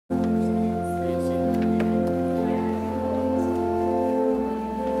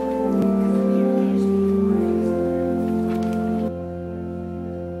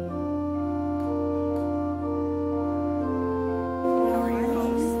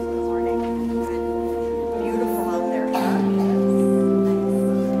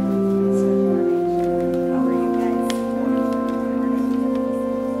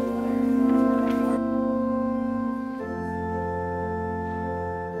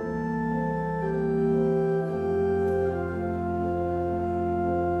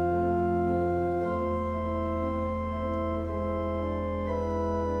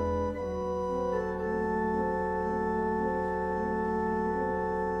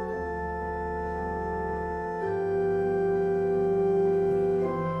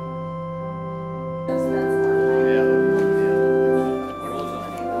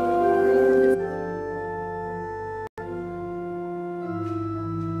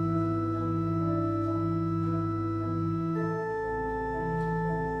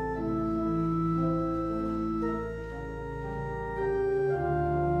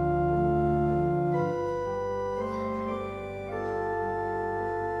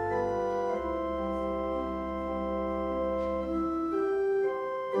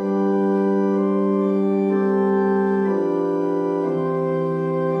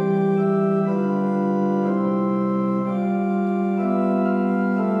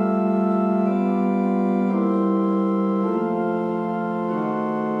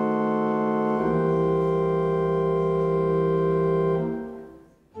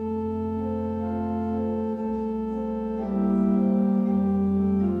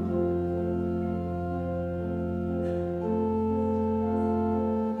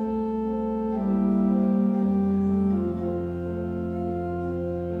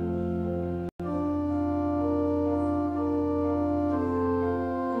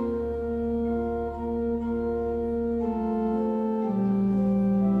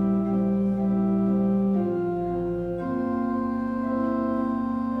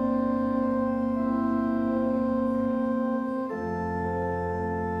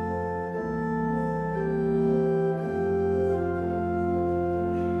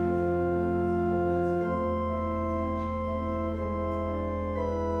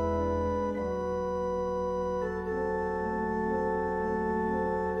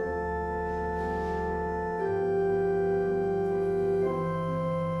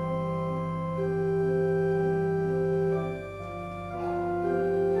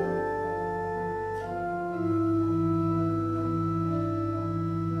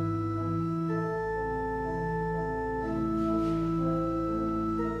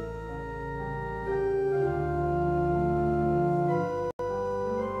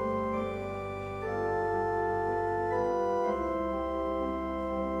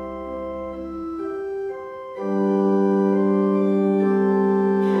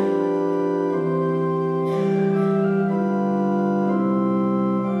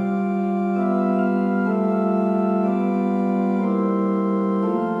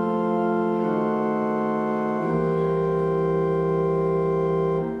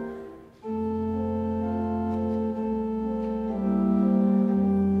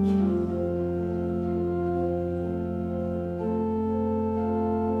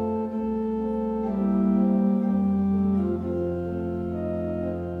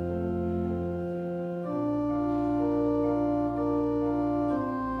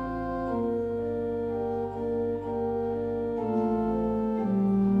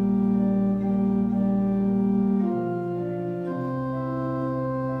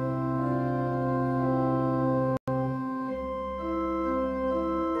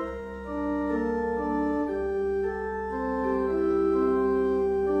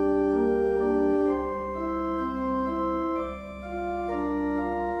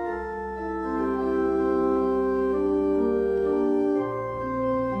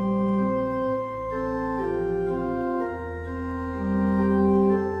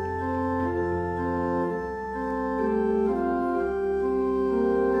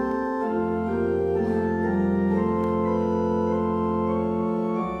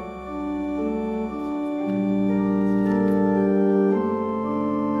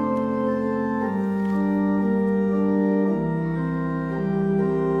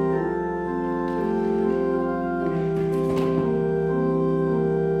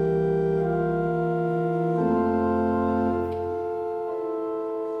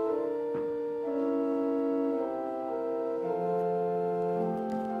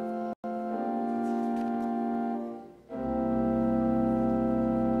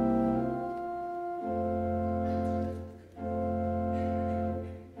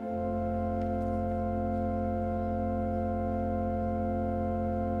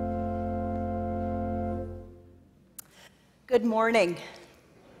Good morning.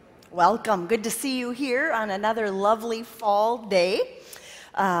 Welcome. Good to see you here on another lovely fall day.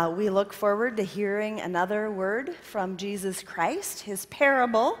 We look forward to hearing another word from Jesus Christ, his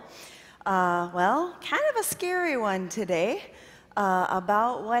parable. Kind of a scary one today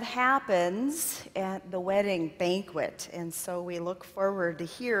about what happens at the wedding banquet. And so we look forward to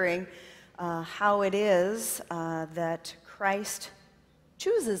hearing how it is that Christ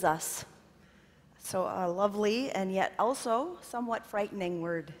chooses us. So a lovely and yet also somewhat frightening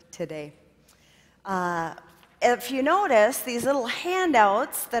word today. If you notice these little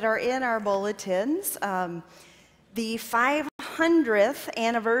handouts that are in our bulletins, the 500th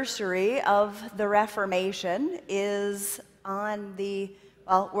anniversary of the Reformation is on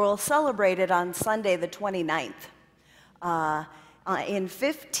we'll celebrate it on Sunday the 29th. In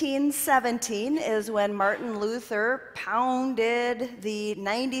 1517 is when Martin Luther pounded the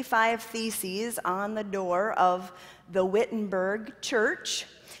 95 Theses on the door of the Wittenberg Church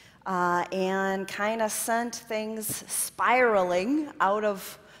and kind of sent things spiraling out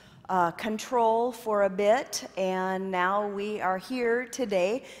of control for a bit. And now we are here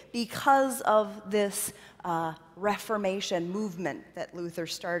today because of this Reformation movement that Luther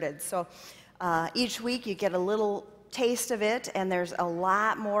started. So each week you get a little taste of it, and there's a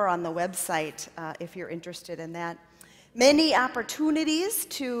lot more on the website if you're interested in that. Many opportunities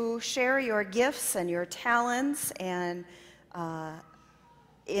to share your gifts and your talents, and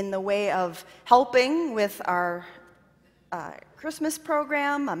in the way of helping with our Christmas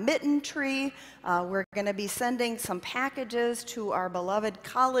program, a mitten tree. We're going to be sending some packages to our beloved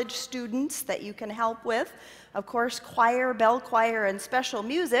college students that you can help with. Of course, choir, bell choir, and special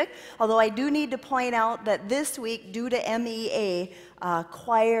music, although I do need to point out that this week, due to MEA,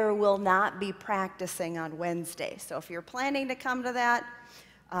 choir will not be practicing on Wednesday. So if you're planning to come to that,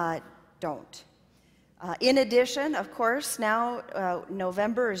 don't. In addition, of course, now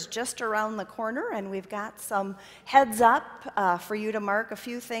November is just around the corner, and we've got some heads up for you to mark a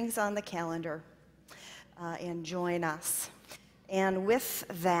few things on the calendar and join us. And with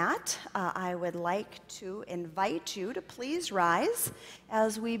that, I would like to invite you to please rise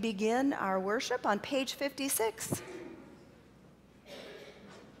as we begin our worship on page 56.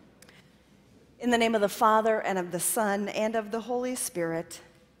 In the name of the Father, and of the Son, and of the Holy Spirit.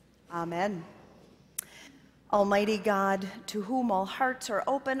 Amen. Almighty God, to whom all hearts are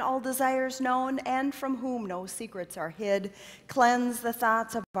open, all desires known, and from whom no secrets are hid, cleanse the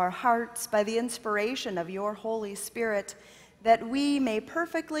thoughts of our hearts by the inspiration of your Holy Spirit, that we may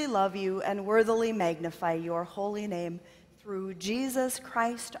perfectly love you and worthily magnify your holy name, through Jesus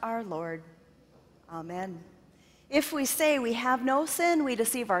Christ our Lord. Amen. If we say we have no sin, we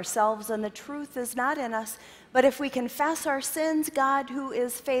deceive ourselves, and the truth is not in us. But if we confess our sins, God, who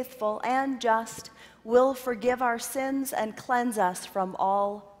is faithful and just, will forgive our sins and cleanse us from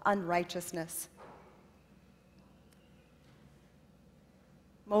all unrighteousness.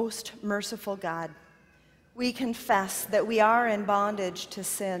 Most merciful God, we confess that we are in bondage to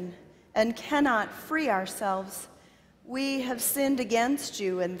sin and cannot free ourselves. We have sinned against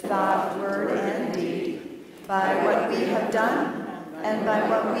you in thought, word, and deed, by what we have done and by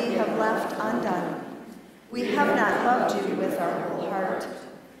what we have left undone. We have not loved you with our whole heart.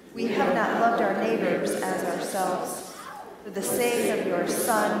 We have not loved our neighbors as ourselves. For the sake of your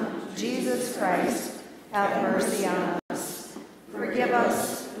Son, Jesus Christ, have mercy on us. Forgive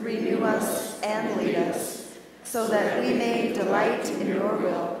us, renew us, and lead us, so that we may delight in your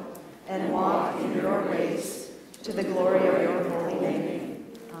will and walk in your ways, to the glory of your holy name.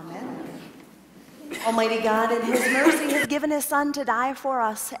 Amen. Almighty God, in his mercy, has given his Son to die for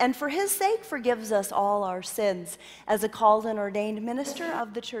us, and for his sake forgives us all our sins. As a called and ordained minister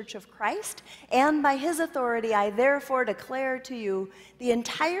of the Church of Christ, and by his authority, I therefore declare to you the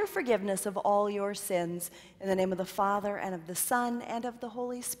entire forgiveness of all your sins, in the name of the Father, and of the Son, and of the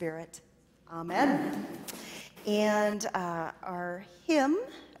Holy Spirit. Amen. And our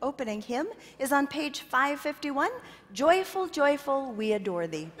opening hymn, is on page 551, Joyful, Joyful, We Adore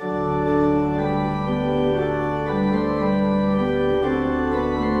Thee. Oh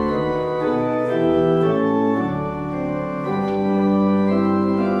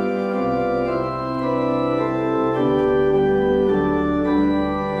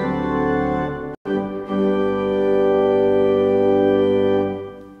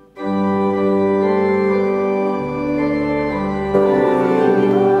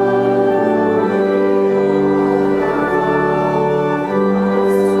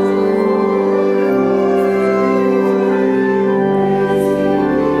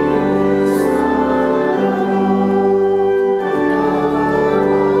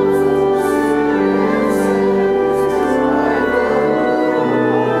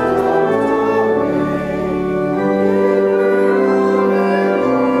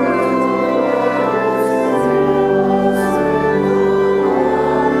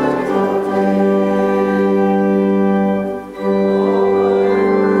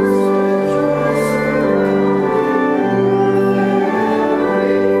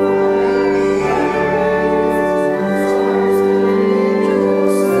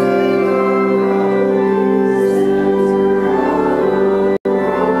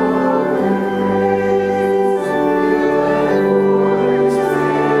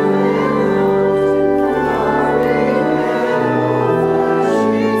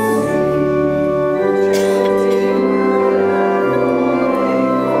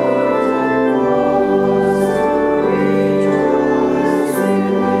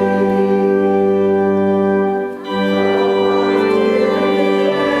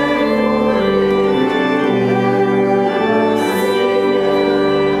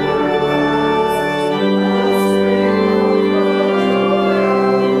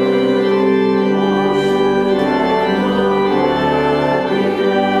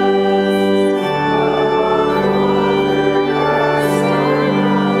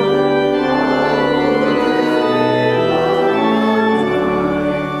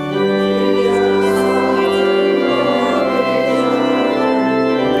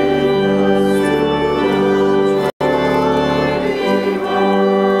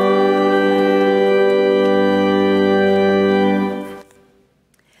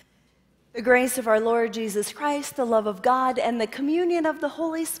The grace of our Lord Jesus Christ, the love of God, and the communion of the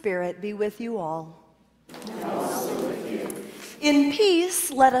Holy Spirit be with you all. And also with you. In peace,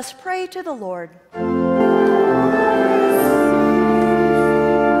 let us pray to the Lord.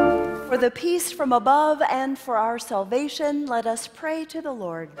 For the peace from above and for our salvation, let us pray to the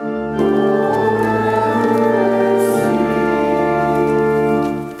Lord.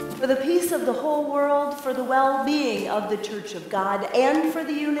 For the peace of the whole world, for the well-being of the Church of God, and for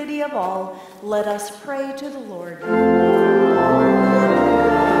the unity of all, let us pray to the Lord.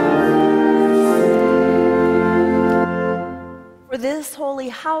 For this holy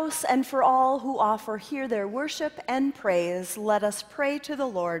house and for all who offer here their worship and praise, let us pray to the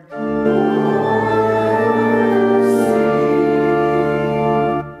Lord.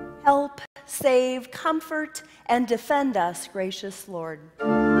 Help, save, comfort, and defend us, gracious Lord.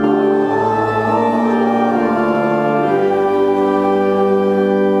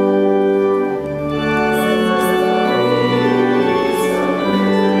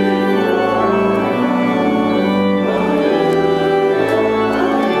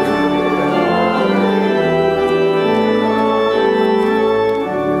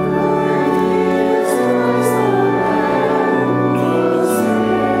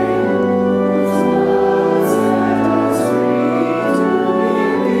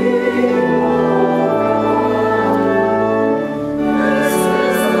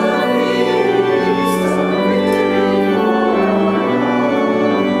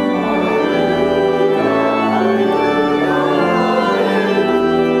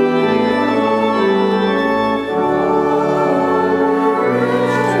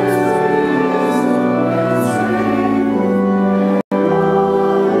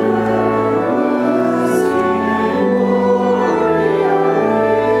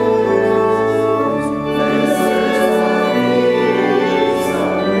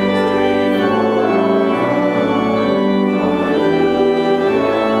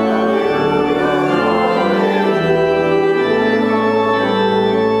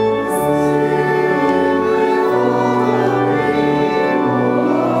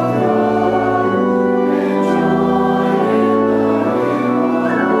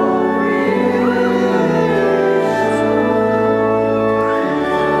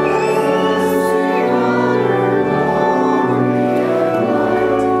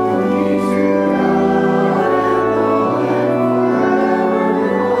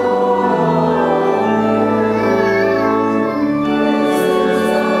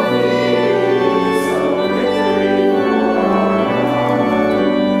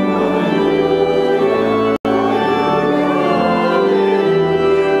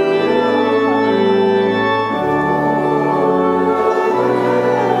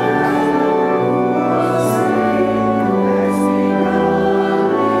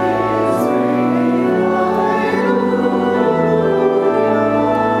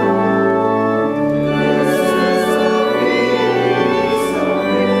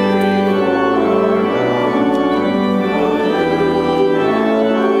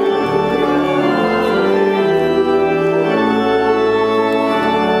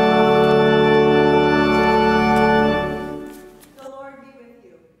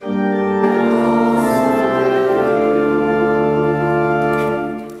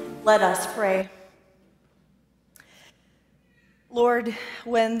 Let us pray. Lord,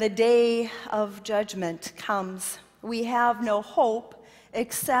 when the day of judgment comes, we have no hope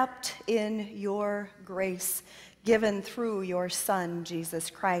except in your grace given through your Son, Jesus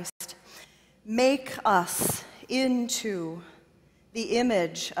Christ. Make us into the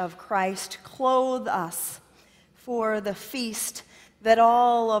image of Christ. Clothe us for the feast, that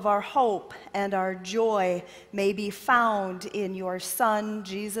all of our hope and our joy may be found in your Son,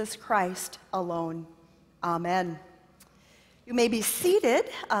 Jesus Christ alone. Amen. You may be seated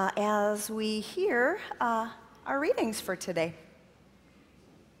as we hear our readings for today.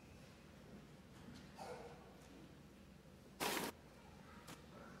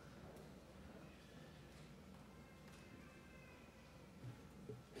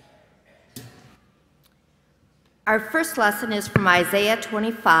 Our first lesson is from Isaiah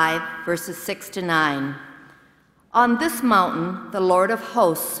 25, verses 6 to 9. On this mountain, the Lord of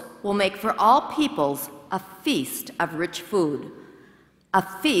hosts will make for all peoples a feast of rich food, a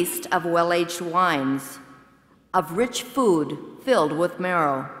feast of well-aged wines, of rich food filled with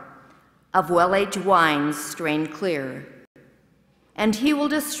marrow, of well-aged wines strained clear. And he will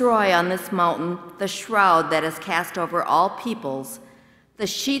destroy on this mountain the shroud that is cast over all peoples, the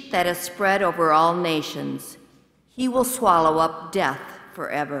sheet that is spread over all nations. He will swallow up death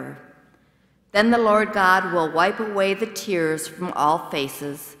forever. Then the Lord God will wipe away the tears from all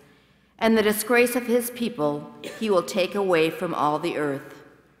faces, and the disgrace of his people he will take away from all the earth.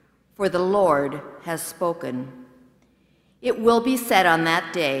 For the Lord has spoken. It will be said on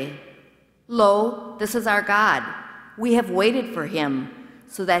that day, Lo, this is our God. We have waited for him,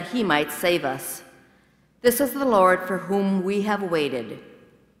 so that he might save us. This is the Lord for whom we have waited.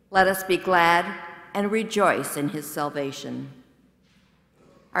 Let us be glad and rejoice in his salvation.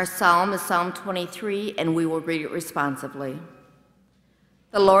 Our psalm is Psalm 23, and we will read it responsively.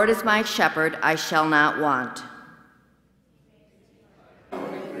 The Lord is my shepherd, I shall not want.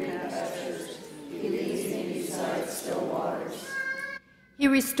 He leads me beside still waters. He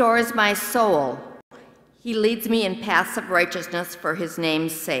restores my soul. He leads me in paths of righteousness for his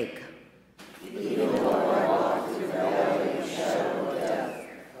name's sake. Even though I walk through the valley of the shadow of death,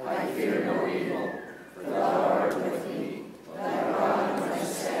 I fear no evil, for thou art with me. Thy rod and thy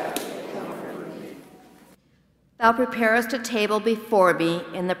staff they comfort me. Thou preparest a table before me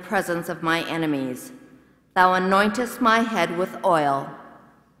in the presence of my enemies. Thou anointest my head with oil.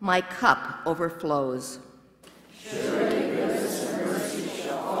 My cup overflows. Surely goodness and mercy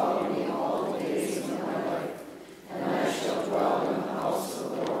shall follow me all the days of my life, and I shall dwell in the house of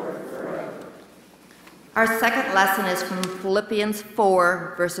the Lord forever. Our second lesson is from Philippians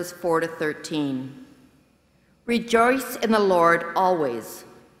 4, verses 4 to 13. Rejoice in the Lord always.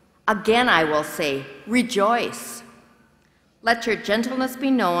 Again I will say, rejoice. Let your gentleness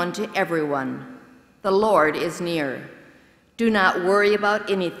be known to everyone. The Lord is near. Do not worry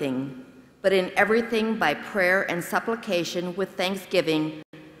about anything, but in everything by prayer and supplication with thanksgiving,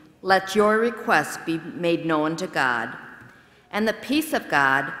 let your requests be made known to God. And the peace of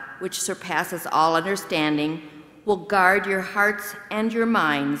God, which surpasses all understanding, will guard your hearts and your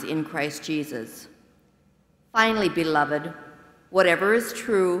minds in Christ Jesus. Finally, beloved, whatever is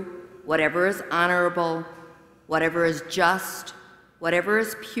true, whatever is honorable, whatever is just, whatever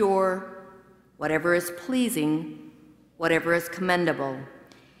is pure, whatever is pleasing, whatever is commendable,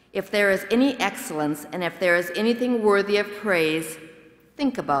 if there is any excellence and if there is anything worthy of praise,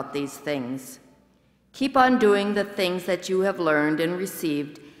 think about these things. Keep on doing the things that you have learned and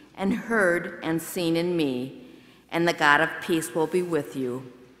received and heard and seen in me, and the God of peace will be with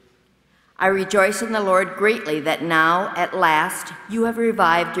you. I rejoice in the Lord greatly that now, at last, you have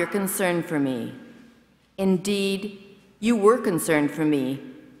revived your concern for me. Indeed, you were concerned for me,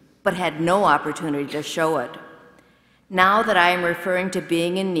 but had no opportunity to show it. Now that I am referring to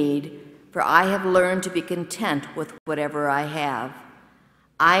being in need, for I have learned to be content with whatever I have.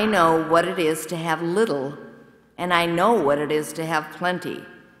 I know what it is to have little, and I know what it is to have plenty.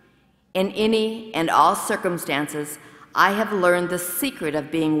 In any and all circumstances, I have learned the secret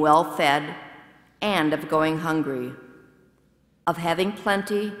of being well fed and of going hungry, of having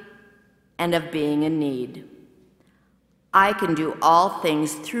plenty and of being in need. I can do all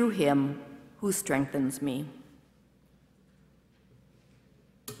things through him who strengthens me.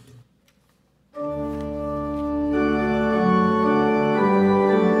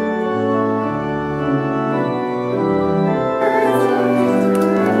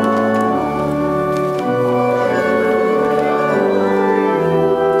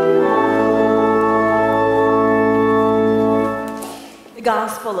 The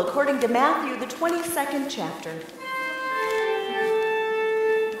Gospel according to Matthew, the 22nd chapter.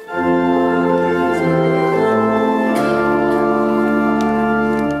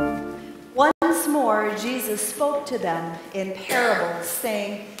 Once more, Jesus spoke to them in parables,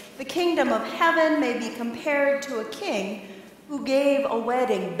 saying, "The kingdom of heaven may be compared to a king who gave a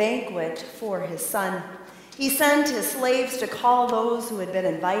wedding banquet for his son. He sent his slaves to call those who had been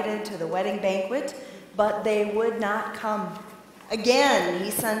invited to the wedding banquet, but they would not come. Again,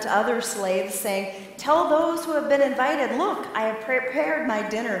 he sent other slaves, saying, 'Tell those who have been invited, look, I have prepared my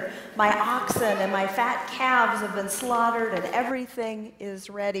dinner. My oxen and my fat calves have been slaughtered, and everything is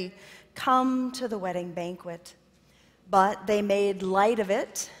ready. Come to the wedding banquet.' But they made light of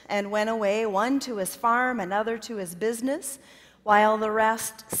it and went away, one to his farm, another to his business, while the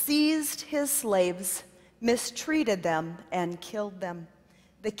rest seized his slaves, mistreated them, and killed them.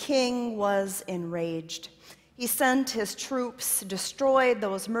 The king was enraged. He sent his troops, destroyed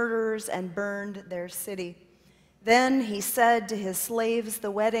those murderers, and burned their city. Then he said to his slaves, 'The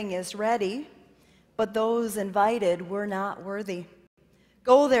wedding is ready, but those invited were not worthy.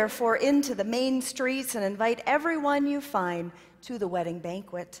 Go therefore into the main streets and invite everyone you find to the wedding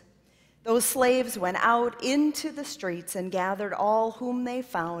banquet.' Those slaves went out into the streets and gathered all whom they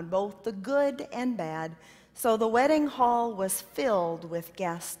found, both the good and bad. So the wedding hall was filled with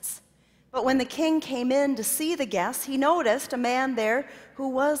guests. But when the king came in to see the guests, he noticed a man there who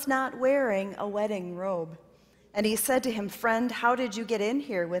was not wearing a wedding robe. And he said to him, "Friend, how did you get in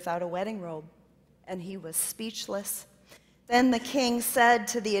here without a wedding robe?" And he was speechless. Then the king said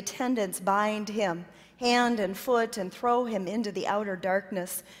to the attendants, "Bind him hand and foot and throw him into the outer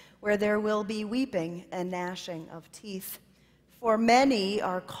darkness, where there will be weeping and gnashing of teeth. For many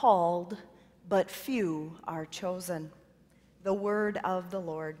are called, but few are chosen." The word of the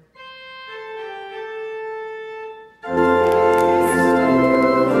Lord. You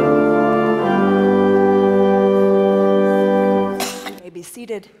may be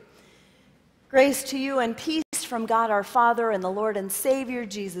seated. Grace to you and peace from God our Father and the Lord and Savior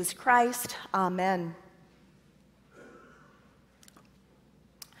Jesus Christ. Amen.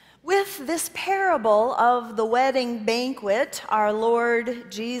 With this parable of the wedding banquet, our Lord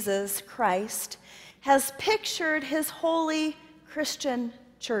Jesus Christ has pictured his holy Christian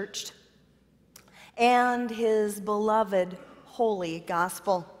church and his beloved holy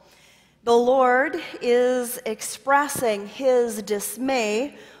gospel. The Lord is expressing his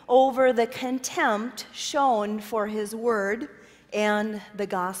dismay over the contempt shown for his word and the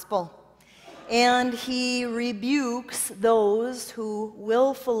gospel. And he rebukes those who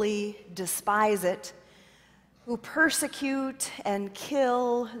willfully despise it, who persecute and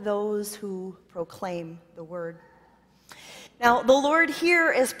kill those who proclaim the word. Now, the Lord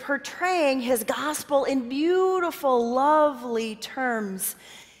here is portraying his gospel in beautiful, lovely terms,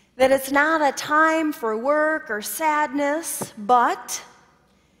 that it's not a time for work or sadness, but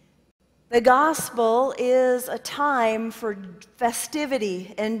the gospel is a time for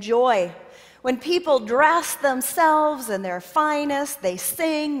festivity and joy. When people dress themselves in their finest, they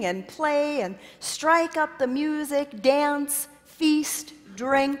sing and play and strike up the music, dance, feast,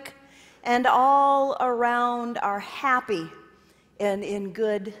 drink, and all around are happy and in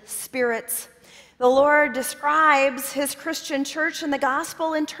good spirits. The Lord describes his Christian church and the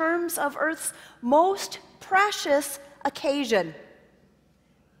gospel in terms of earth's most precious occasion,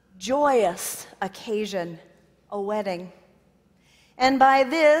 joyous occasion, a wedding. And by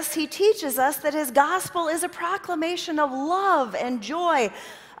this, he teaches us that his gospel is a proclamation of love and joy,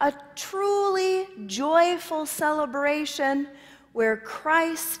 a truly joyful celebration where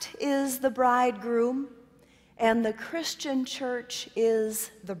Christ is the bridegroom and the Christian church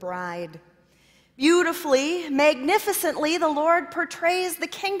is the bride. Beautifully, magnificently, the Lord portrays the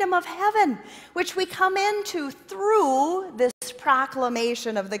kingdom of heaven, which we come into through this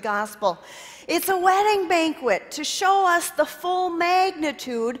proclamation of the gospel. It's a wedding banquet to show us the full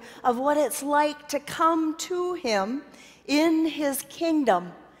magnitude of what it's like to come to him in his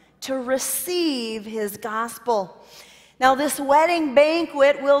kingdom, to receive his gospel. Now, this wedding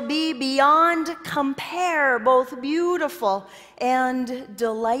banquet will be beyond compare, both beautiful and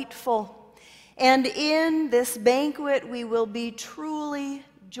delightful. And in this banquet, we will be truly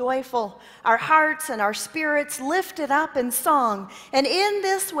joyful, our hearts and our spirits lifted up in song. And in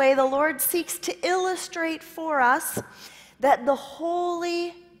this way, the Lord seeks to illustrate for us that the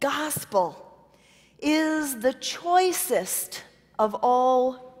holy gospel is the choicest of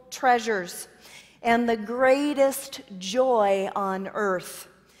all treasures and the greatest joy on earth.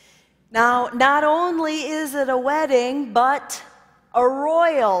 Now, not only is it a wedding, but a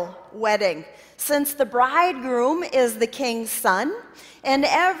royal wedding, since the bridegroom is the king's son, and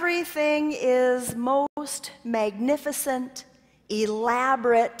everything is most magnificent,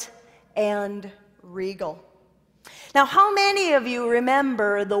 elaborate, and regal. Now, how many of you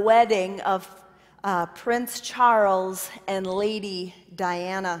remember the wedding of Prince Charles and Lady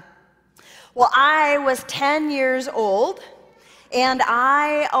Diana? Well, I was 10 years old, and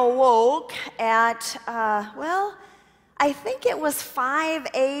I awoke at, I think it was 5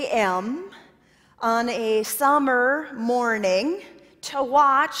 a.m. on a summer morning to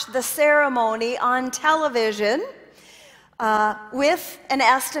watch the ceremony on television with an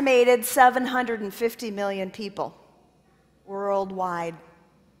estimated 750 million people worldwide.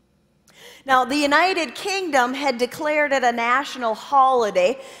 Now, the United Kingdom had declared it a national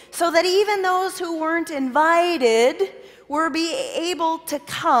holiday so that even those who weren't invited were able to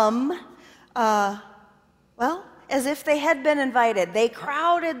come, as if they had been invited. They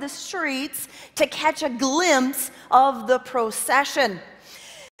crowded the streets to catch a glimpse of the procession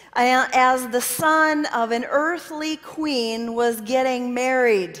as the son of an earthly queen was getting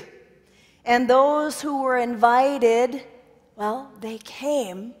married. And those who were invited, they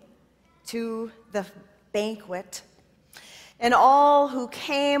came to the banquet. And all who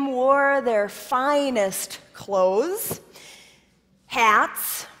came wore their finest clothes.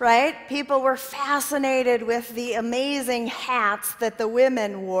 Hats, right? People were fascinated with the amazing hats that the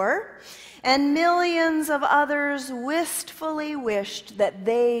women wore, and millions of others wistfully wished that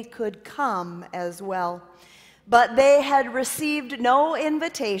they could come as well. But they had received no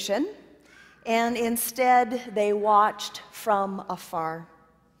invitation, and instead they watched from afar.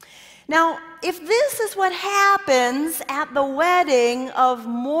 Now, if this is what happens at the wedding of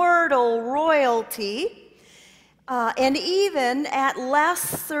mortal royalty, and even at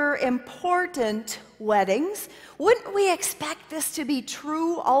lesser important weddings, wouldn't we expect this to be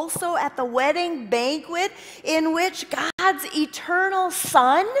true also at the wedding banquet in which God's eternal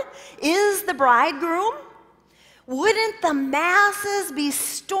Son is the bridegroom? Wouldn't the masses be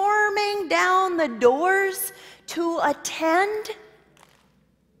storming down the doors to attend?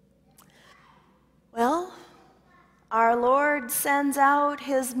 Well, our Lord sends out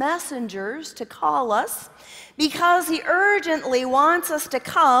his messengers to call us because he urgently wants us to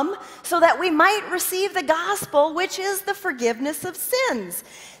come so that we might receive the gospel, which is the forgiveness of sins.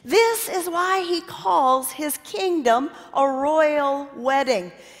 This is why he calls his kingdom a royal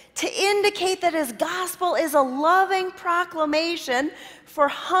wedding, to indicate that his gospel is a loving proclamation for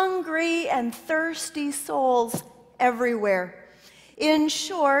hungry and thirsty souls everywhere. In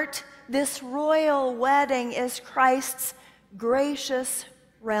short, this royal wedding is Christ's gracious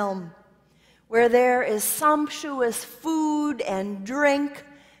realm, where there is sumptuous food and drink,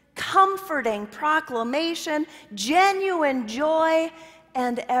 comforting proclamation, genuine joy,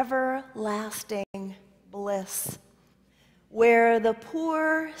 and everlasting bliss, where the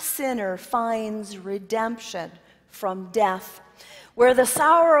poor sinner finds redemption from death, where the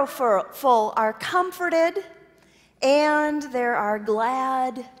sorrowful are comforted, and there are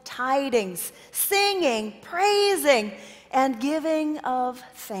glad tidings, singing, praising, and giving of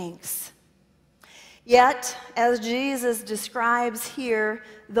thanks. Yet, as Jesus describes here,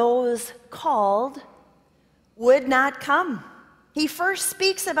 those called would not come. He first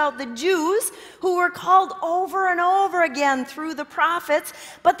speaks about the Jews who were called over and over again through the prophets,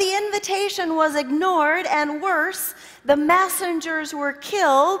 but the invitation was ignored, and worse, the messengers were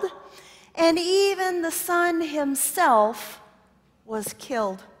killed, and even the Son himself was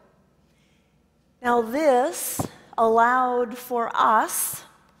killed. Now this allowed for us,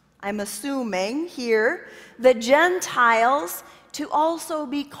 I'm assuming here, the Gentiles to also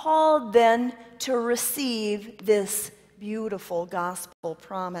be called then to receive this beautiful gospel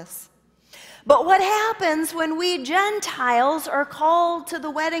promise. But what happens when we Gentiles are called to the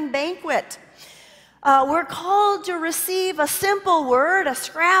wedding banquet? We're called to receive a simple word, a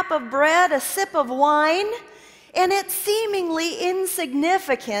scrap of bread, a sip of wine, and it's seemingly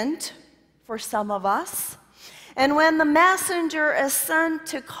insignificant for some of us. And when the messenger is sent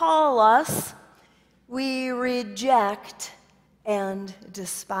to call us, we reject and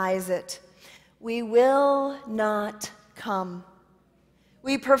despise it. We will not come.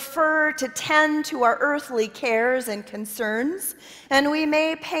 We prefer to tend to our earthly cares and concerns, and we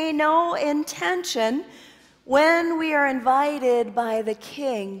may pay no attention when we are invited by the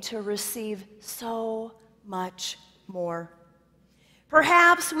King to receive so much more.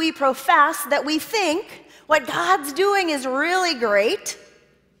 Perhaps we profess that we think what God's doing is really great,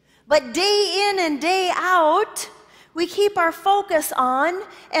 but day in and day out, we keep our focus on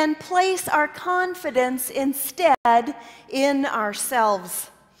and place our confidence instead in ourselves.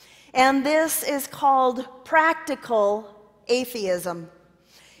 And this is called practical atheism.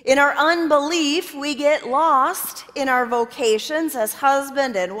 In our unbelief, we get lost in our vocations as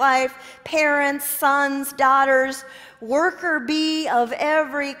husband and wife, parents, sons, daughters, worker bee of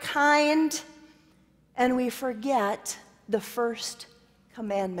every kind, and we forget the first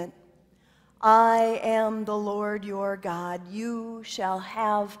commandment. I am the Lord your God. You shall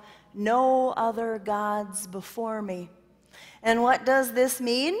have no other gods before me. And what does this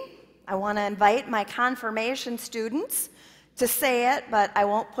mean? I want to invite my confirmation students to say it, but I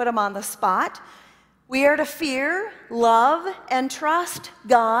won't put them on the spot. We are to fear, love, and trust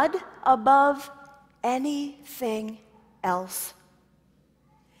God above anything else.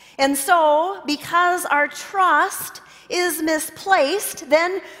 And so, because our trust is misplaced,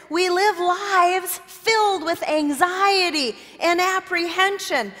 then we live lives filled with anxiety and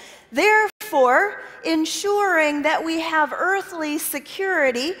apprehension, therefore ensuring that we have earthly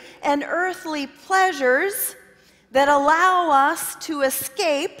security and earthly pleasures that allow us to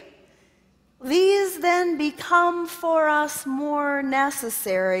escape. These then become for us more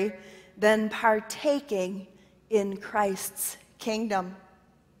necessary than partaking in Christ's kingdom.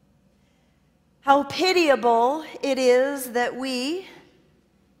 How pitiable it is that we,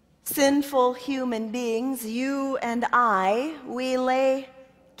 sinful human beings, you and I, we lay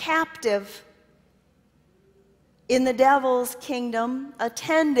captive in the devil's kingdom,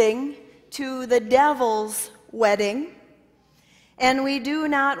 attending to the devil's wedding. And we do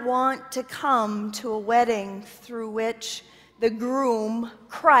not want to come to a wedding through which the groom,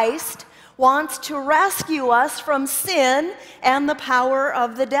 Christ, wants to rescue us from sin and the power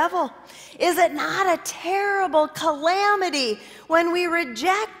of the devil. Is it not a terrible calamity when we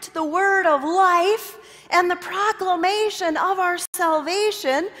reject the word of life and the proclamation of our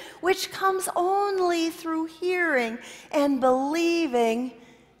salvation, which comes only through hearing and believing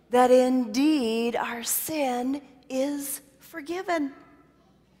that indeed our sin is forgiven?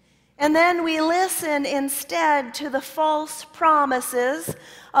 And then we listen instead to the false promises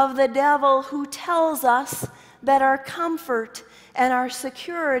of the devil, who tells us that our comfort and our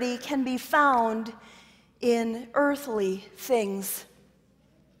security can be found in earthly things,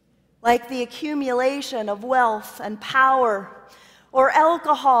 like the accumulation of wealth and power, or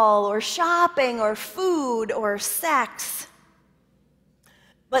alcohol, or shopping, or food, or sex.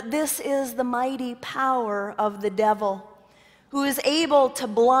 But this is the mighty power of the devil, who is able to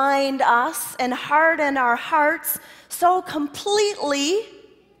blind us and harden our hearts so completely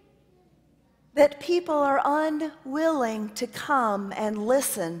that people are unwilling to come and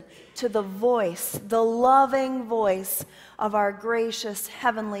listen to the voice, the loving voice of our gracious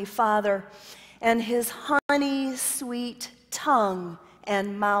Heavenly Father and His honey-sweet tongue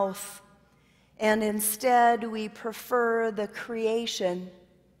and mouth. And instead, we prefer the creation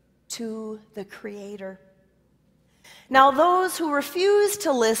to the Creator. Now, those who refuse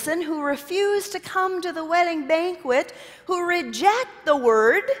to listen, who refuse to come to the wedding banquet, who reject the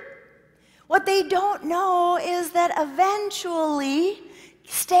word, what they don't know is that eventually,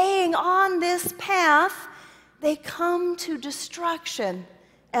 staying on this path, they come to destruction,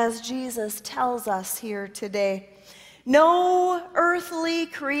 as Jesus tells us here today. No earthly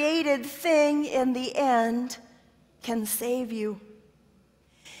created thing in the end can save you.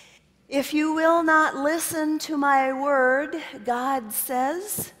 If you will not listen to my word, God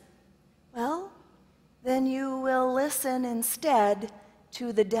says, well, then you will listen instead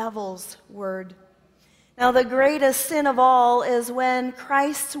to the devil's word. Now, the greatest sin of all is when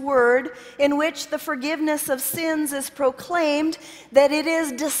Christ's word, in which the forgiveness of sins is proclaimed, that it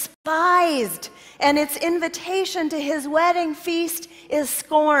is despised, and its invitation to his wedding feast is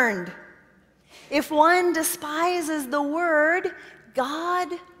scorned. If one despises the word, God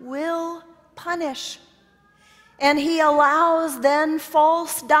will punish. And he allows then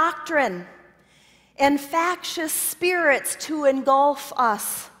false doctrine and factious spirits to engulf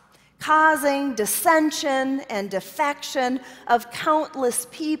us, causing dissension and defection of countless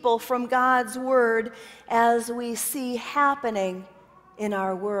people from God's word, as we see happening in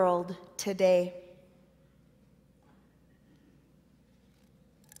our world today.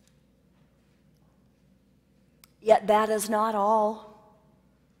 Yet that is not all.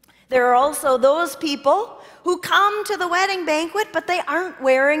 There are also those people who come to the wedding banquet, but they aren't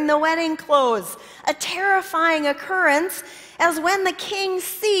wearing the wedding clothes. A terrifying occurrence, as when the king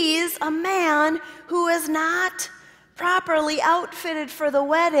sees a man who is not properly outfitted for the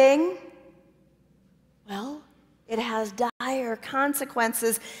wedding, well, it has dire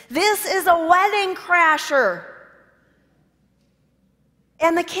consequences. This is a wedding crasher.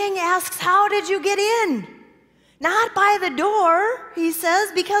 And the king asks, "How did you get in?" "Not by the door," he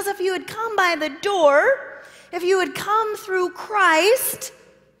says, "because if you had come by the door, if you had come through Christ,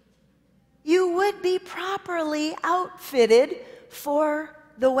 you would be properly outfitted for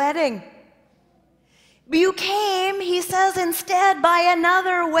the wedding. You came," he says, "instead by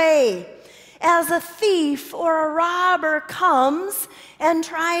another way, as a thief or a robber comes and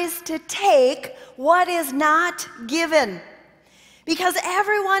tries to take what is not given. Because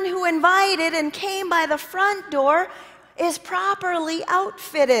everyone who invited and came by the front door is properly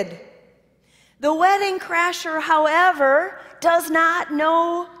outfitted. The wedding crasher, however, does not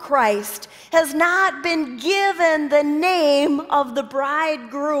know Christ, has not been given the name of the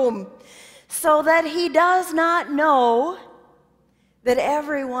bridegroom, so that he does not know that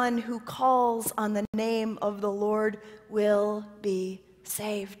everyone who calls on the name of the Lord will be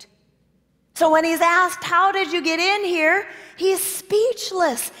saved." So when he's asked, "How did you get in here?" he's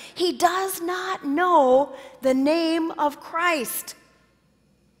speechless. He does not know the name of Christ.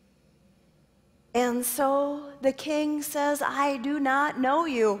 And so the king says, "I do not know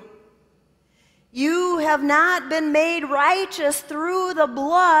you. You have not been made righteous through the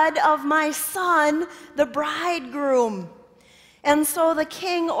blood of my son, the bridegroom." And so the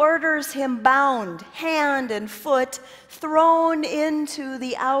king orders him bound, hand and foot, thrown into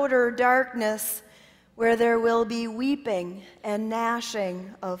the outer darkness, where there will be weeping and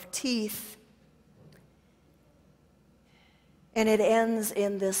gnashing of teeth. And it ends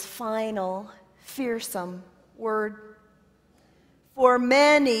in this final fearsome word: For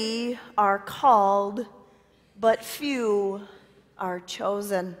many are called, but few are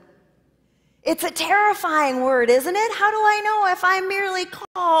chosen. It's a terrifying word, isn't it? How do I know if I'm merely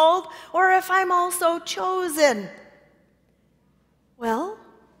called or if I'm also chosen? Well,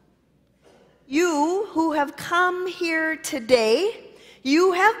 you who have come here today,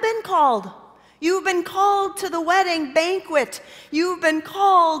 you have been called. You've been called to the wedding banquet. You've been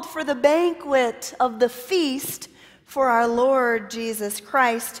called for the banquet of the feast for our Lord Jesus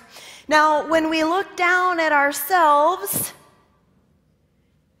Christ. Now, when we look down at ourselves,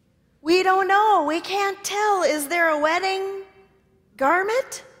 we don't know. We can't tell. Is there a wedding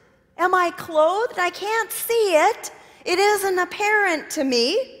garment? Am I clothed? I can't see it. It isn't apparent to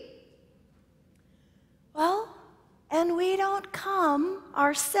me. Well, and we don't come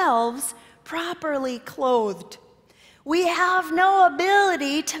ourselves properly clothed. We have no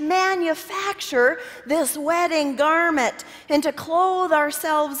ability to manufacture this wedding garment and to clothe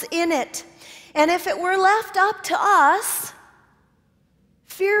ourselves in it. And if it were left up to us,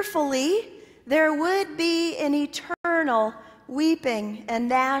 fearfully, there would be an eternal weeping and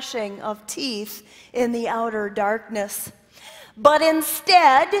gnashing of teeth in the outer darkness. But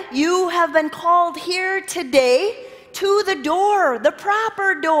instead, you have been called here today to the door, the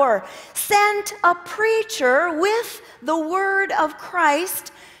proper door, sent a preacher with the word of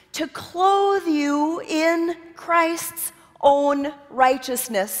Christ to clothe you in Christ's own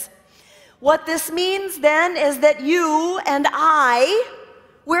righteousness. What this means then is that you and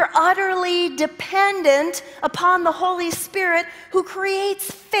we're utterly dependent upon the Holy Spirit who creates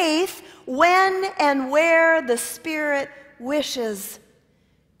faith when and where the Spirit wishes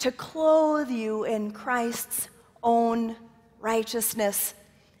to clothe you in Christ's own righteousness.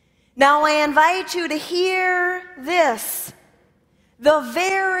 Now I invite you to hear this, the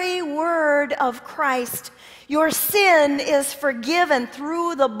very word of Christ. Your sin is forgiven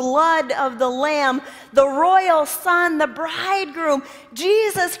through the blood of the Lamb, the royal Son, the bridegroom.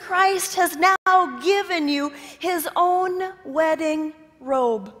 Jesus Christ has now given you his own wedding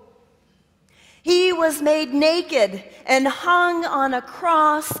robe. He was made naked and hung on a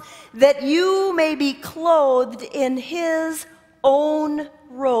cross that you may be clothed in his own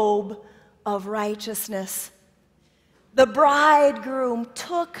robe of righteousness. The bridegroom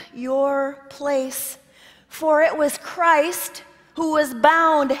took your place, for it was Christ who was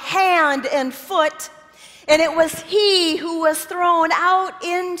bound hand and foot, and it was he who was thrown out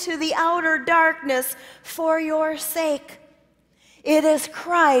into the outer darkness for your sake. It is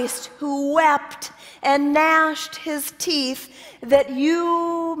Christ who wept and gnashed his teeth that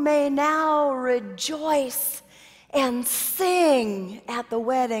you may now rejoice and sing at the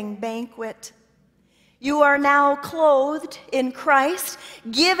wedding banquet. You are now clothed in Christ,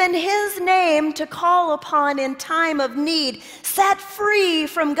 given his name to call upon in time of need, set free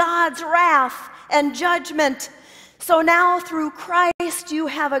from God's wrath and judgment. So now through Christ you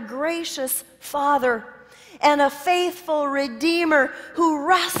have a gracious Father and a faithful Redeemer who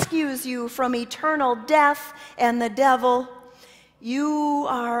rescues you from eternal death and the devil. You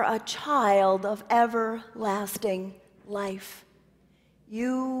are a child of everlasting life.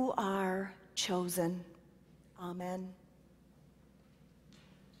 You are chosen. Amen.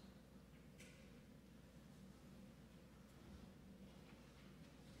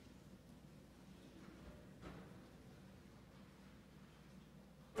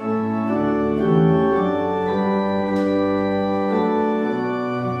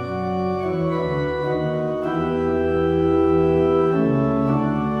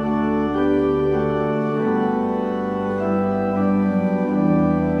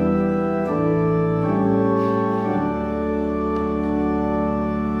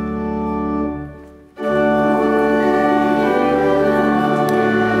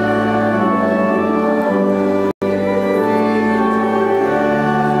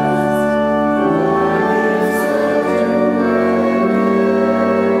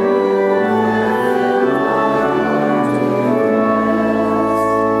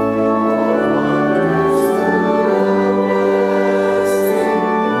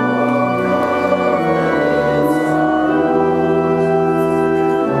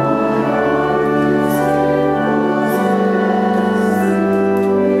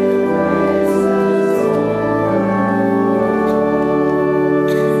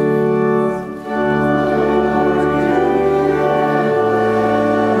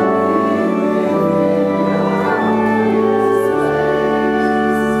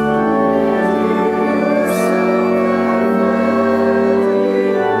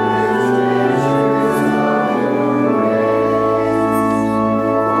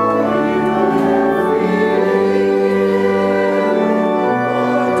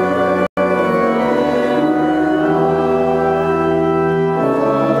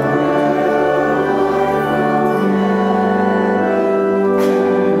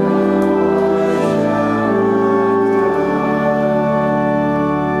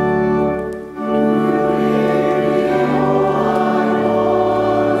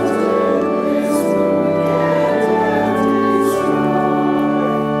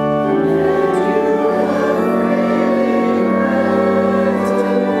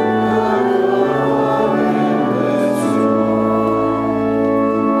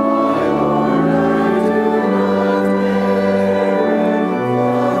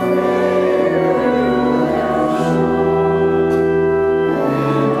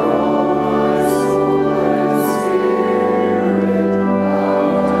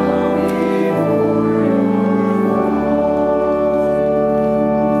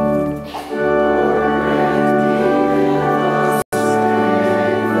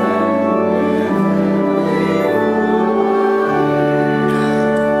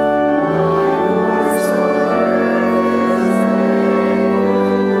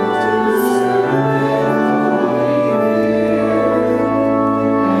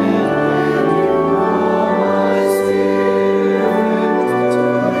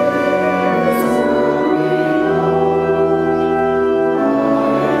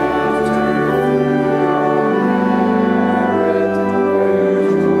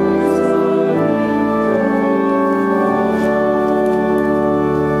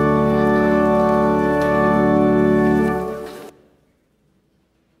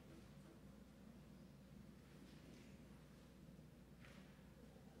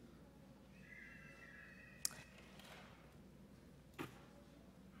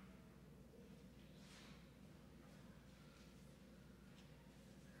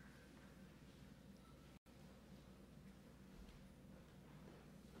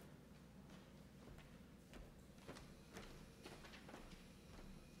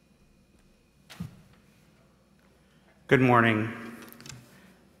 Good morning.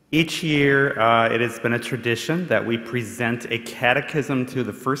 Each year, it has been a tradition that we present a catechism to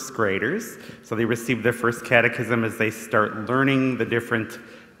the first graders. So they receive their first catechism as they start learning the different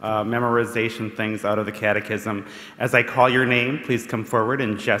memorization things out of the catechism. As I call your name, please come forward,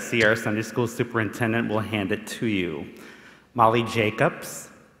 and Jesse, our Sunday school superintendent, will hand it to you. Molly Jacobs,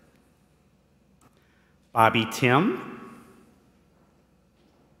 Bobby Tim,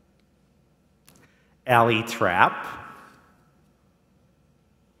 Allie Trapp,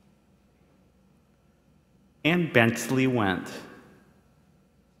 and Bentley Went.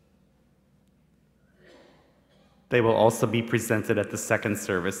 They will also be presented at the second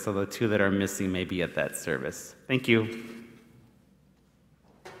service, so the two that are missing may be at that service. Thank you.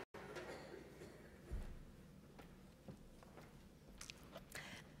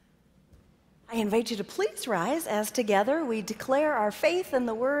 I invite you to please rise as together we declare our faith in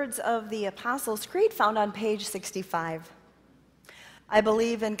the words of the Apostles' Creed found on page 65. I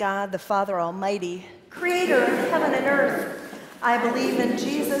believe in God, the Father Almighty, creator of heaven and earth. I believe in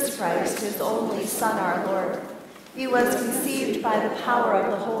Jesus Christ, his only Son, our Lord. He was conceived by the power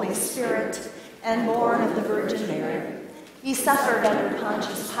of the Holy Spirit and born of the Virgin Mary. He suffered under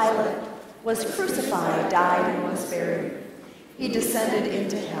Pontius Pilate, was crucified, died, and was buried. He descended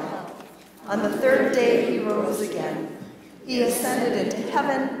into hell. On the third day he rose again. He ascended into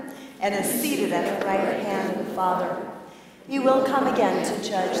heaven and is seated at the right hand of the Father. He will come again to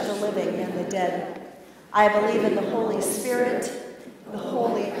judge the living and the dead. I believe in the Holy Spirit, the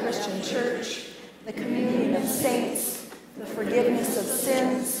holy Christian church, the communion of saints, the forgiveness of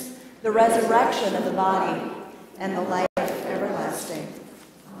sins, the resurrection of the body, and the life everlasting.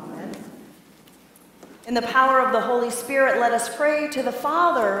 Amen. In the power of the Holy Spirit, let us pray to the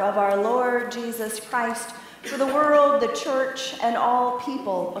Father of our Lord Jesus Christ, for the world, the church, and all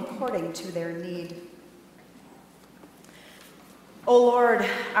people according to their need.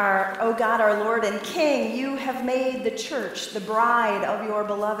 O God, our Lord and King, you have made the church the bride of your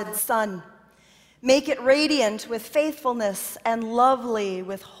beloved Son. Make it radiant with faithfulness and lovely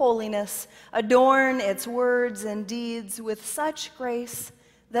with holiness. Adorn its words and deeds with such grace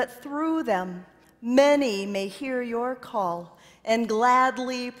that through them many may hear your call and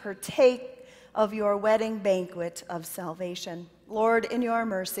gladly partake of your wedding banquet of salvation. Lord, in your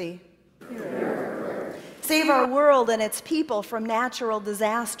mercy, save our world and its people from natural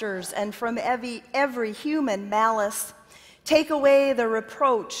disasters and from every human malice. Take away the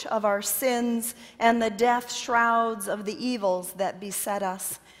reproach of our sins and the death shrouds of the evils that beset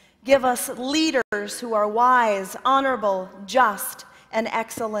us. Give us leaders who are wise, honorable, just, and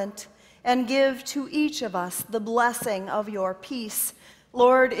excellent, and give to each of us the blessing of your peace.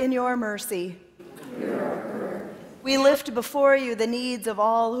 Lord, in your mercy, we lift before you the needs of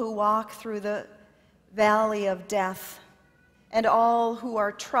all who walk through the valley of death, and all who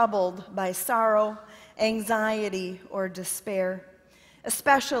are troubled by sorrow, anxiety, or despair.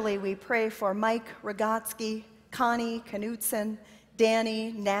 Especially we pray for Mike Rogotsky, Connie Knutson,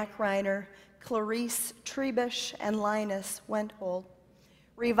 Danny Nackreiner, Clarice Trebish, and Linus Wenthold.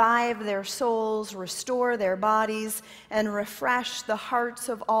 Revive their souls, restore their bodies, and refresh the hearts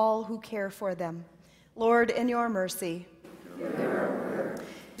of all who care for them. Lord, in your mercy.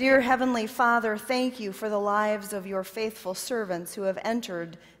 Dear Heavenly Father, thank you for the lives of your faithful servants who have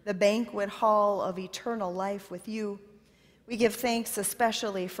entered the banquet hall of eternal life with you. We give thanks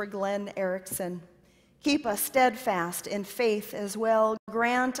especially for Glenn Erickson. Keep us steadfast in faith as well.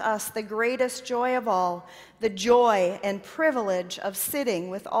 Grant us the greatest joy of all, the joy and privilege of sitting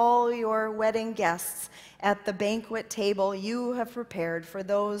with all your wedding guests at the banquet table you have prepared for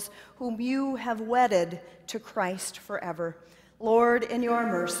those whom you have wedded to Christ forever. Lord, in your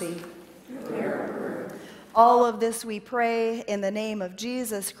mercy. All of this we pray in the name of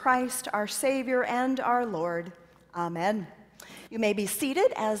Jesus Christ, our Savior and our Lord. Amen. You may be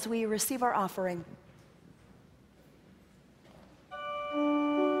seated as we receive our offering.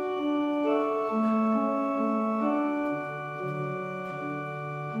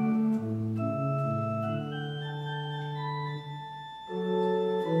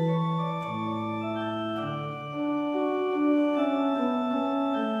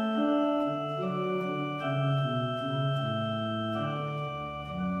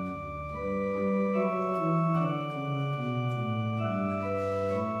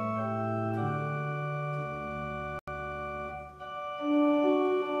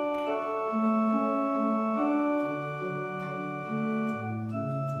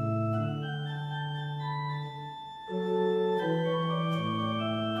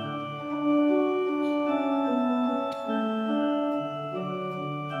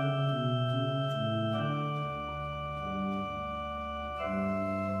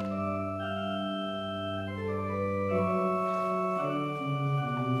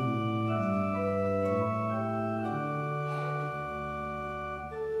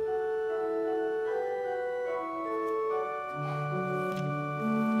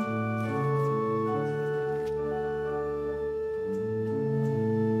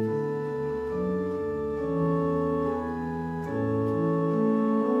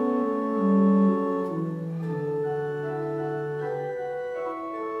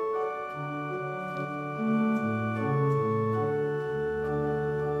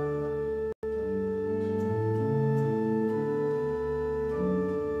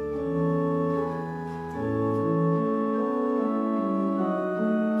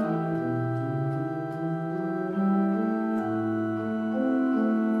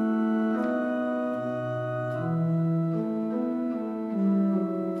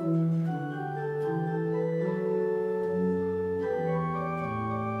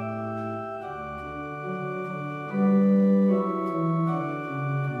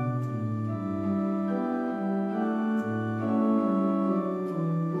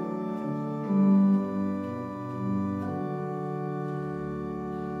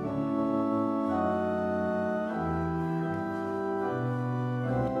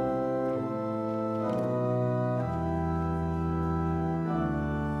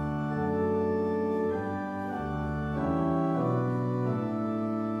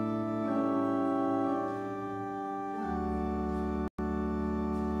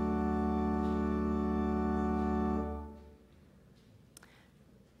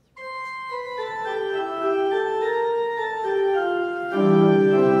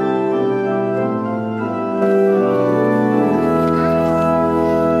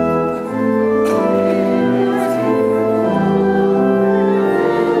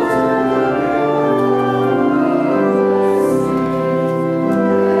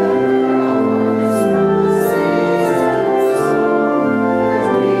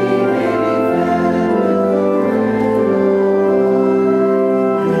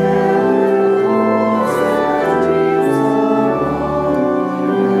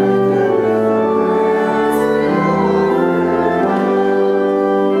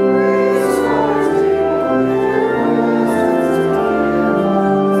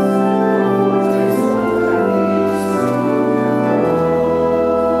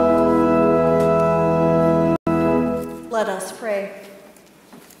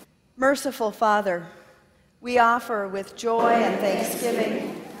 Merciful Father, we offer with joy and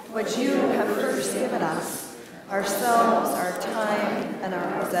thanksgiving what you have first given us, ourselves, our time, and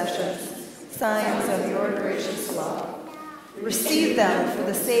our possessions, signs of your gracious love. Receive them for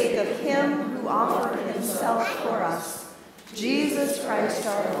the sake of him who offered himself for us, Jesus Christ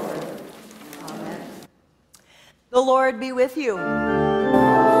our Lord. Amen. The Lord be with you.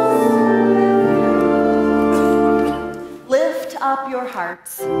 Lift up your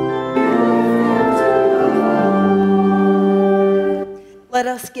hearts. Let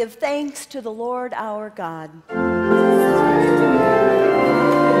us give thanks to the Lord our God.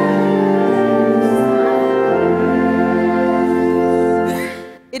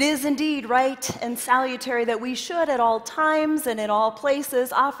 It is indeed right and salutary that we should at all times and in all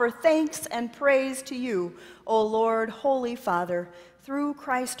places offer thanks and praise to you, O Lord, Holy Father, through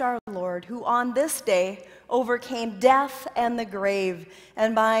Christ our Lord, who on this day overcame death and the grave,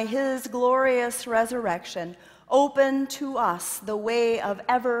 and by his glorious resurrection opened to us the way of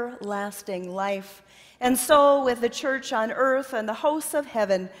everlasting life. And so, with the church on earth and the hosts of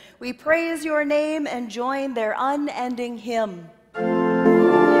heaven, we praise your name and join their unending hymn.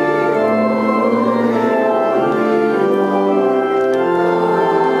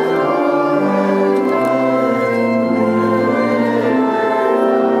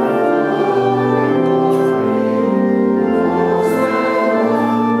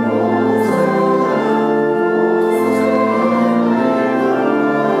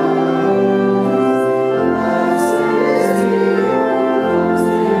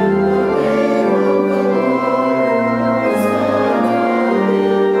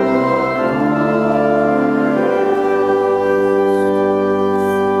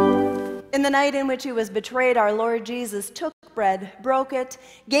 In the night in which he was betrayed, our Lord Jesus took bread, broke it,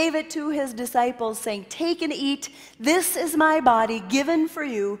 gave it to his disciples, saying, "Take and eat. This is my body given for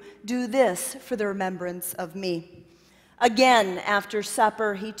you. Do this for the remembrance of me." Again, after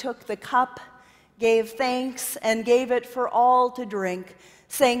supper, he took the cup, gave thanks, and gave it for all to drink,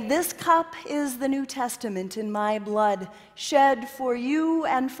 saying, "This cup is the New Testament in my blood, shed for you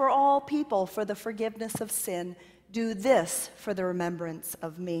and for all people for the forgiveness of sin. Do this for the remembrance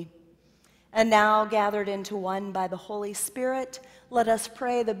of me." And now, gathered into one by the Holy Spirit, let us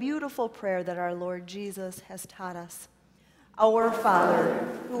pray the beautiful prayer that our Lord Jesus has taught us. Our Father,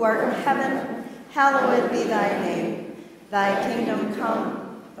 who art in heaven, hallowed be thy name. Thy kingdom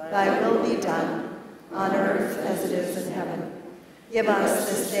come, thy will be done, on earth as it is in heaven. Give us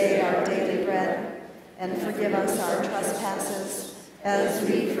this day our daily bread, and forgive us our trespasses, as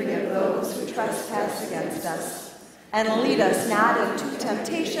we forgive those who trespass against us. And lead us not into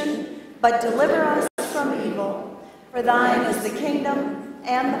temptation, but deliver us from evil. For thine is the kingdom,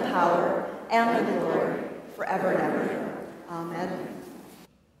 and the power, and the glory, forever and ever. Amen.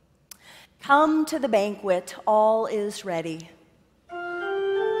 Come to the banquet, all is ready.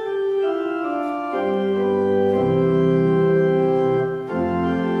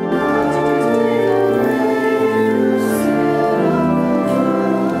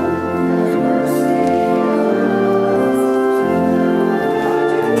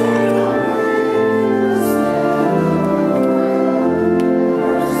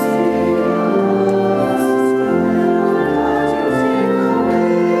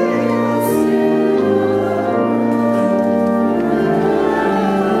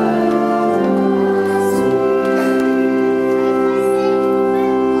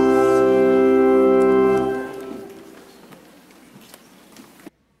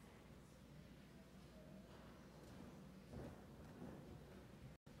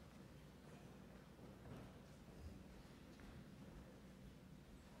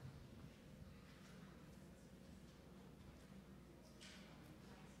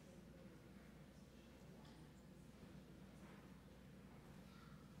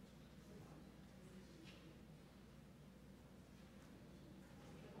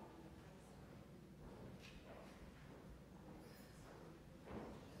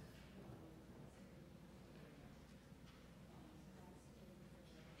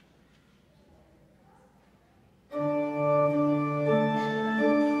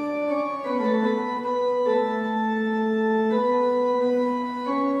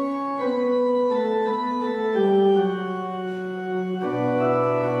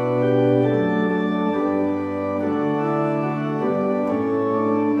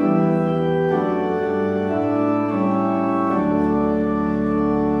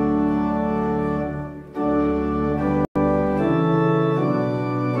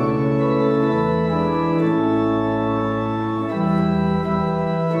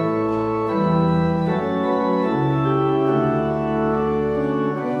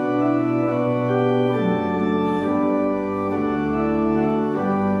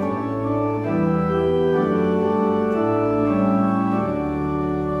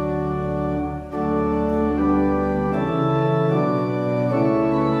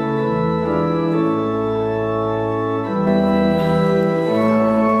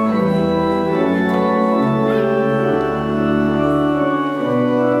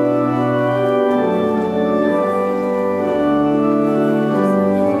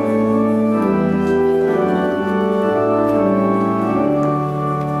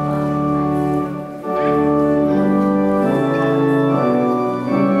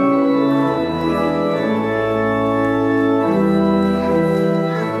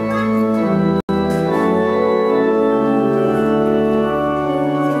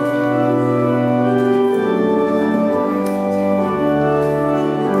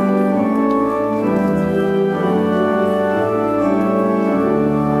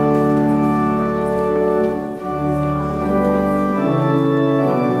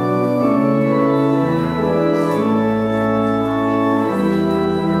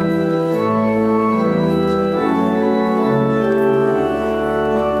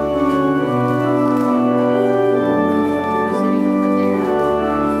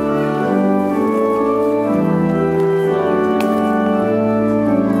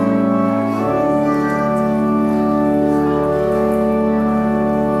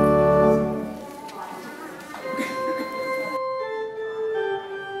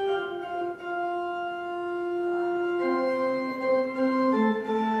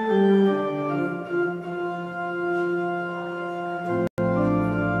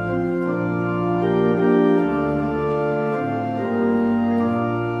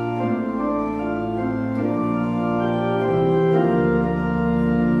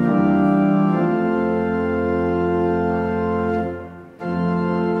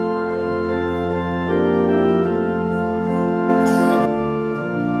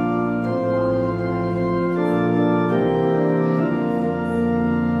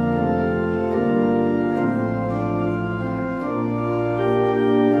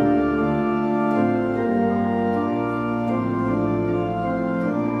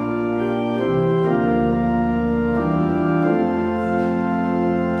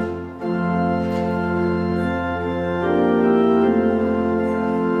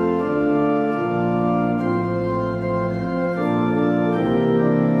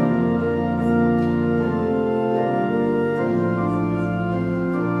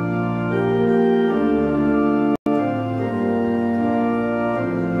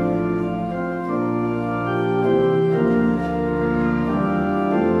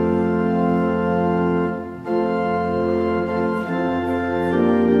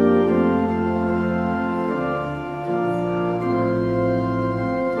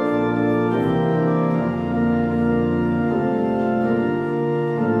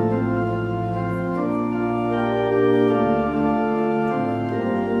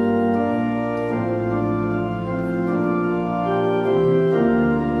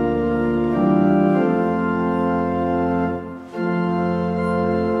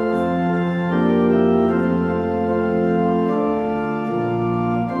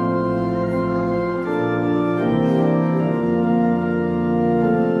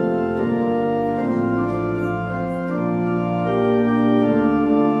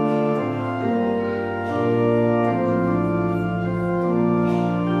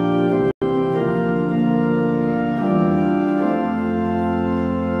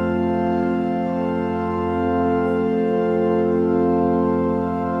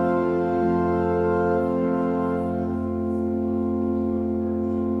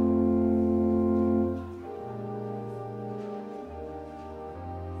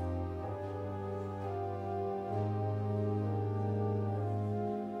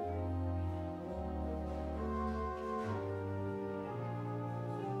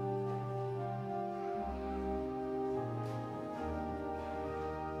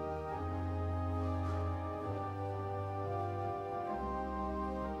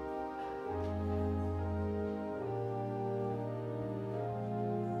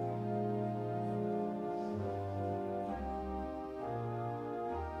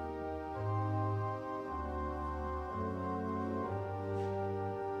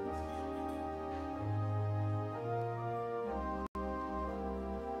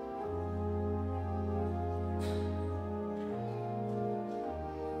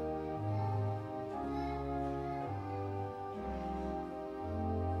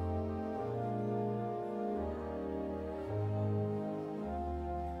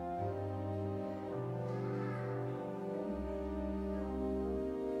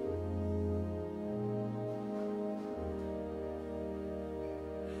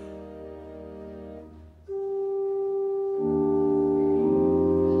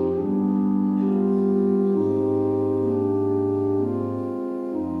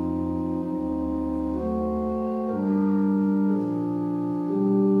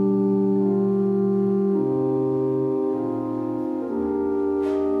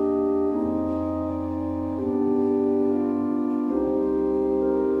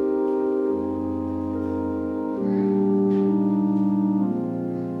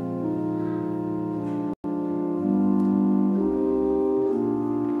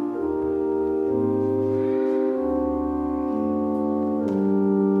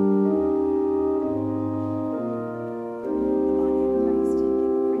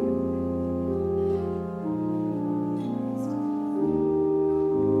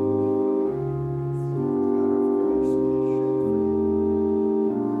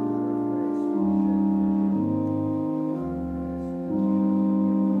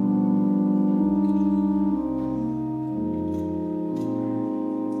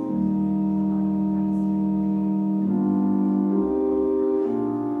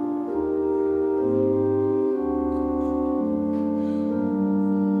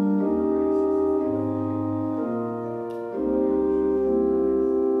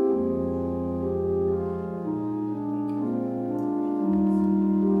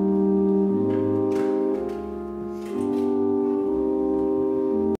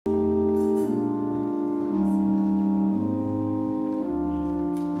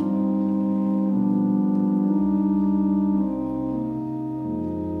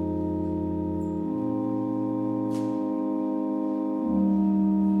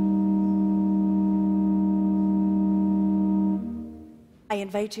 I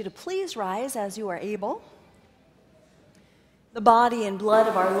invite you to please rise as you are able. The body and blood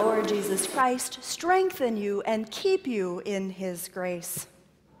of our Lord Jesus Christ strengthen you and keep you in his grace.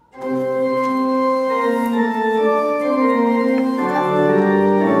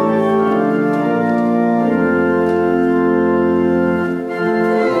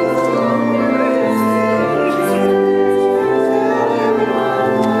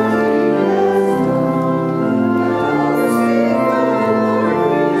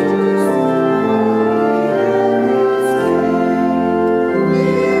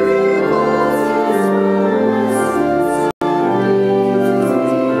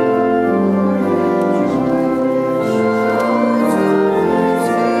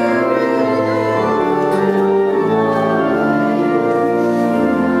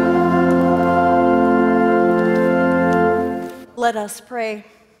 Let us pray.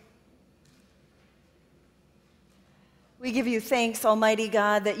 We give you thanks, Almighty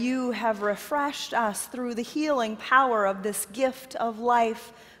God, that you have refreshed us through the healing power of this gift of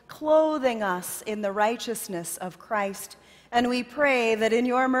life, clothing us in the righteousness of Christ. And we pray that in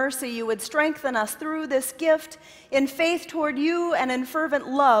your mercy you would strengthen us through this gift in faith toward you and in fervent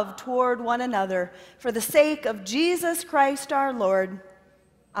love toward one another. For the sake of Jesus Christ our Lord.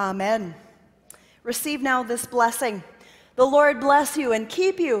 Amen. Receive now this blessing. The Lord bless you and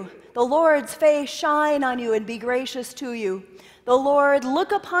keep you. The Lord's face shine on you and be gracious to you. The Lord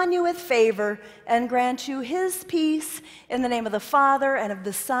look upon you with favor and grant you his peace, in the name of the Father and of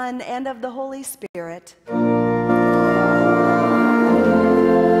the Son and of the Holy Spirit.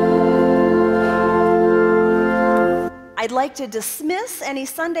 I'd like to dismiss any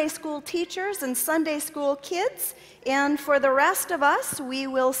Sunday school teachers and Sunday school kids, and for the rest of us, we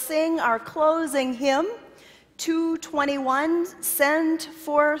will sing our closing hymn, 221, Send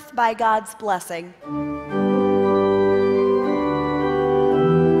Forth by God's Blessing.